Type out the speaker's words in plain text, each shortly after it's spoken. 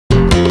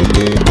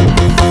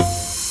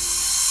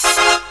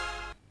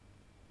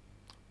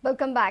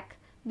Welcome back.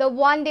 The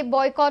one-day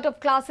boycott of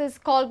classes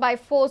called by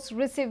force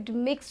received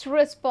mixed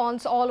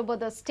response all over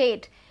the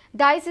state.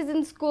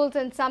 Diocesan schools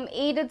and some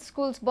aided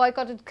schools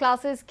boycotted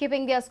classes,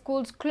 keeping their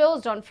schools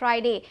closed on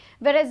Friday,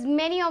 whereas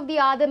many of the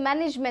other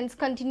managements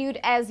continued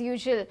as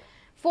usual.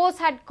 Force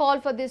had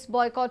called for this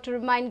boycott to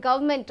remind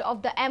government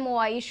of the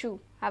MOI issue.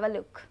 Have a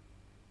look.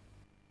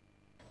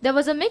 There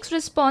was a mixed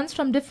response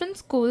from different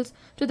schools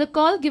to the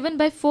call given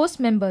by force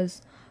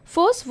members.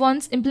 Force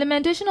wants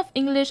implementation of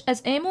English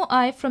as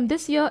MOI from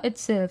this year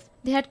itself.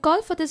 They had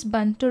called for this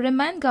ban to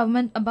remind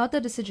government about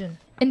the decision.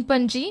 In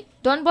Panji,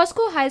 Don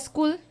Bosco High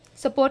School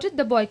supported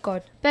the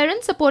boycott.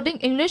 Parents supporting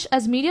English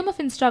as medium of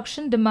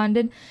instruction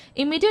demanded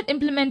immediate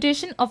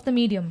implementation of the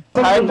medium.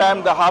 High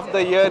time the half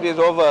the year is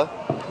over.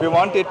 We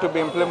want it to be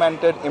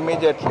implemented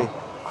immediately.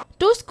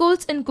 Two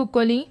schools in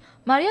Kukoli,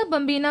 Maria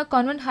Bambina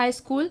Convent High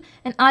School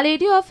and Our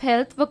Lady of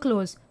Health were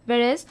closed,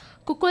 whereas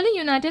Kukoli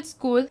United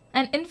School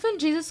and Infant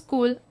Jesus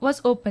School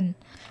was open.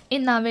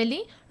 In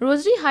Naveli,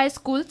 Rosary High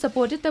School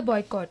supported the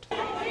boycott.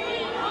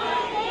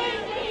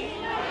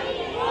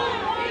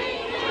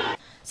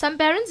 Some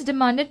parents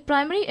demanded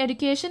primary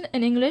education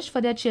in English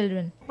for their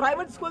children.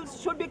 Private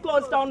schools should be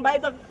closed down by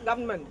the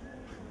government.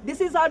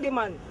 This is our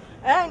demand.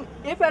 And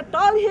if at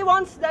all he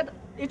wants that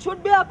it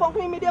should be a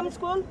Konkani medium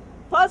school,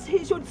 first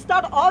he should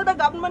start all the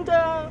government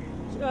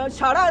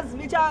sharas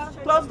which are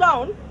closed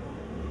down.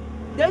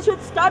 They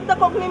should start the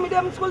Konkani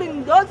medium school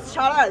in those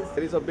sharas.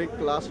 There is a big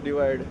class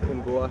divide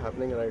in Goa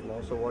happening right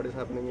now. So what is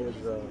happening is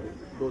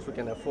those who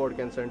can afford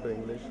can send to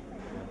English,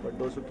 but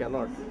those who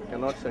cannot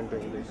send to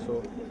English.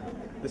 So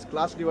this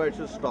class divide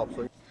should stop.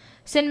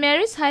 St.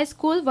 Mary's High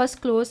School was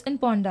closed in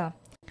Ponda.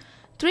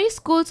 3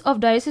 schools of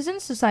Diocesan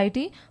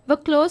Society were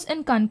closed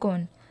in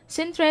Kankon.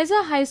 St.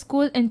 Teresa High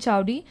School in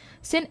Chowdi,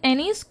 St.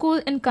 Annie's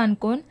School in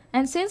Kankon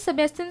and St.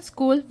 Sebastian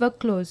School were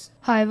closed.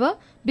 However,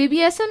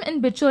 BBSM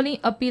in Bicholi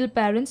appealed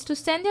parents to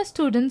send their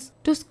students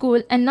to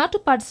school and not to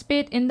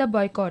participate in the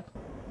boycott.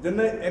 But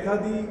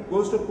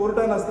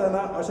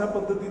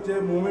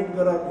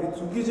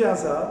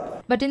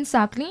in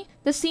Sakli,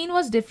 the scene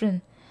was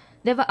different.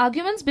 There were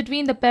arguments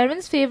between the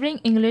parents favoring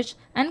English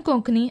and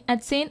Konkani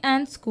at St.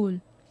 Anne's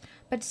School.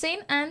 But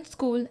St. Anne's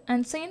School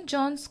and St.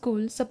 John's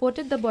School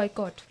supported the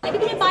boycott. What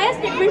about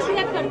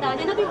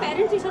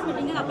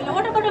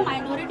the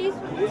minorities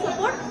who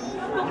support?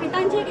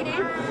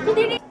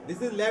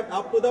 This is left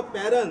up to the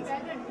parents.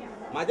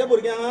 माझ्या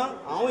भुरग्यांक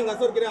हांव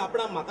हिंगासर कितें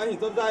आपणा म्हाका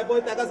हिचो जाय पळय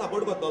ताका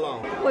support करतलो हांव.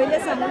 पहिले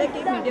सांगले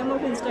की मीडियम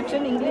ऑफ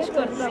इंस्ट्रक्शन इंग्लिश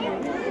करता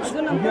म्हणून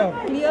अजून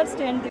आमकां clear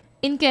stand.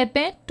 In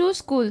Kepe, 2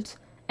 schools,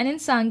 and in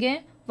Sange,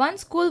 1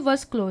 school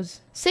was closed.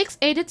 6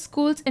 aided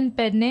schools in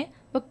Pedne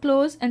were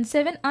closed and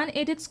 7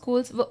 unaided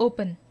schools were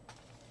open.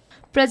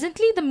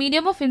 Presently, the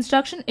medium of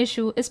instruction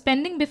issue is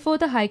pending before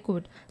the High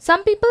Court.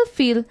 Some people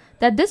feel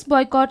that this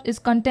boycott is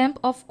contempt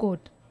of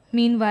court.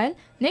 Meanwhile,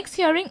 next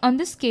hearing on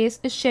this case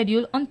is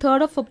scheduled on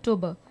 3rd of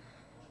October.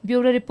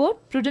 Bureau Report,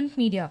 Prudent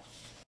Media.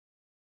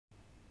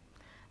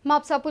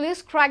 Mapsa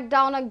police cracked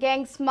down on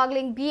gang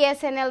smuggling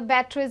BSNL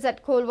batteries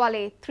at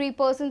Kolwale. 3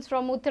 persons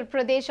from Uttar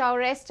Pradesh are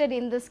arrested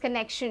in this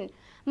connection.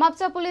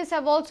 Mapsa police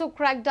have also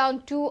cracked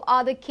down 2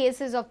 other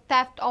cases of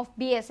theft of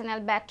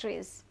BSNL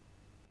batteries.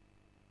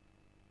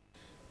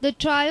 The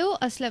trio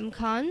Aslam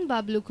Khan,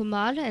 Bablu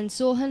Kumar and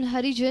Sohan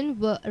Harijan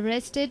were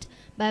arrested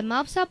by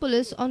Mapsa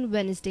police on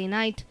Wednesday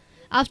night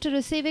after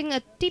receiving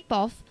a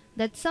tip-off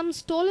that some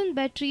stolen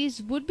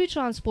batteries would be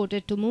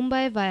transported to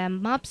Mumbai via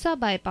Mapsa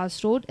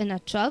bypass road in a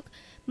truck.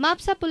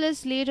 Mapsa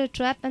police laid a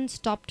trap and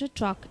stopped a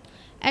truck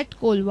at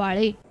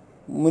Kolwale.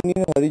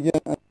 Munir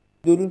Harijan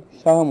Abdul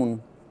Shah म्हणून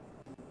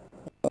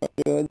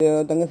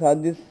तांकां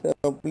 7 दीस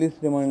police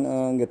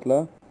remand घेतला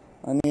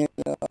आणि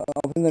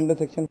offence under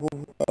section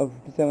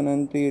 457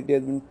 and 380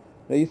 has been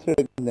registered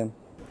against them.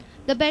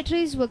 The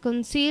batteries were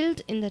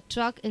concealed in the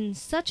truck in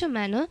such a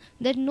manner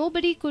that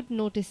nobody could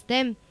notice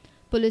them.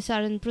 Police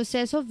are in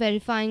process of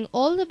verifying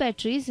all the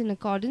batteries in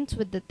accordance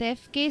with the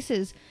theft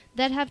cases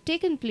that have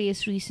taken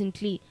place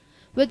recently.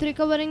 With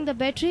recovering the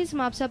batteries,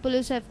 Mapsa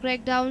police have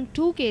cracked down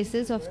 2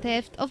 cases of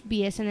theft of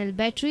BSNL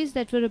batteries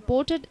that were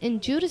reported in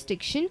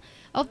jurisdiction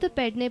of the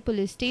Pedne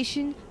police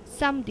station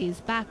some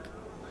days back.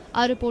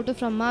 Our reporter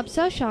from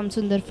Mapsa, Shyam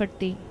Sundar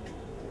Fatte.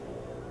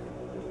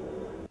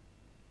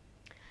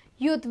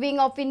 Youth Wing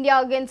of India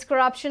Against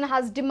Corruption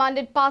has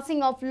demanded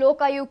passing of Lok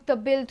Ayukta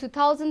Bill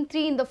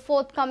 2003 in the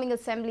forthcoming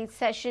assembly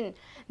session.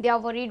 They are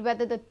worried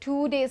whether the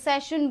 2-day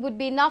session would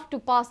be enough to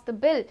pass the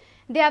bill.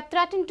 They have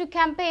threatened to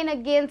campaign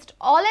against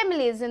all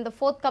MLAs in the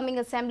forthcoming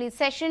assembly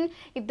session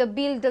if the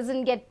bill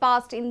doesn't get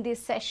passed in this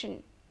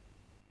session.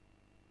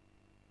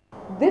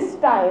 This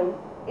time,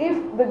 if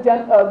the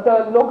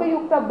Lok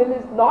Ayukta Bill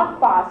is not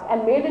passed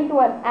and made into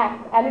an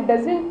act, and it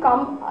doesn't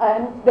come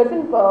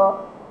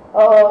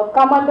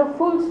under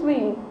full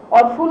swing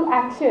or full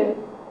action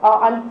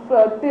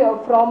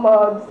from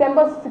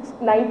December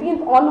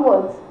 19th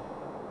onwards,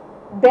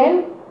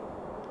 then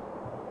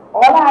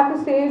all I have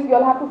to say is you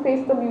all have to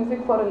face the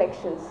music for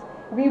elections.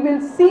 We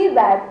will see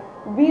that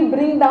we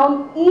bring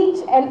down each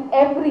and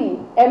every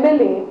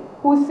MLA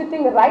who is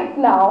sitting right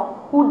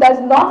now who does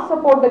not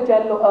support the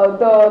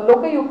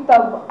Lok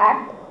Ayukta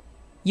Act.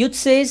 Youth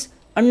says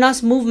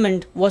Anna's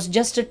movement was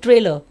just a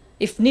trailer.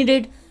 If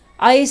needed,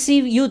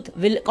 IAC youth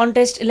will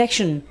contest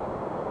election.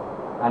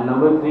 And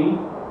number 3,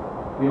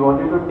 we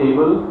wanted to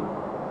table,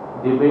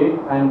 debate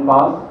and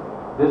pass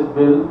this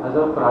bill as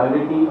a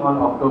priority on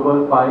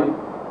October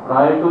 5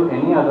 prior to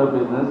any other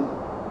business,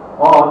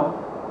 or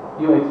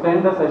you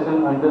extend the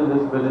session until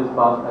this bill is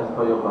passed as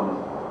per your promise.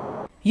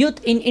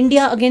 Youth in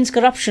India Against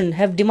Corruption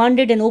have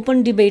demanded an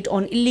open debate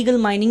on illegal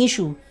mining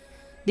issue.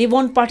 They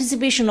want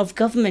participation of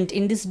government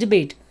in this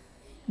debate.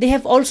 They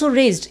have also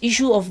raised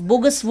issue of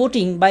bogus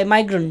voting by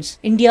migrants.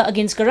 India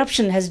Against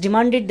Corruption has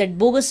demanded that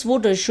bogus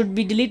voters should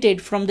be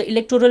deleted from the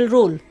electoral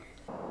roll.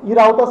 ही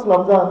रावता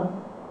स्लम्सान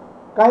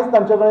कांयच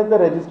तांचे कडेन ते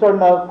registered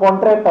ना,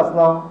 contract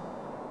आसना,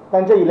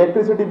 तांचे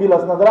electricity bill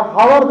आसना, जाल्यार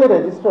how are they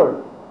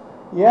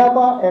registered हें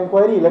आतां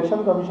एन्क्वायरी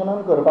इलेक्शन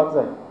कमिशनान करपाक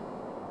जाय.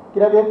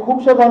 कित्याक हे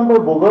खुबशे जाण पळय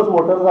बोगस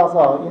वोटर्स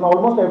आसा in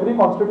almost every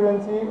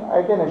constituency.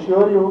 I can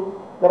एश्युअर you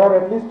there are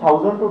at least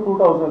 1000 to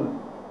 2000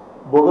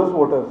 bogus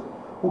voters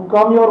who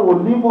come here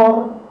only for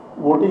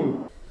voting.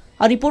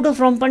 A reporter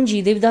from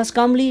Panji, Devdas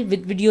Kamli,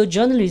 with video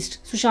journalist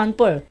Sushant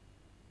Par.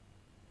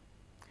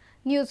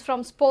 News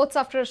from sports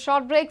after a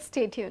short break.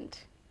 Stay tuned.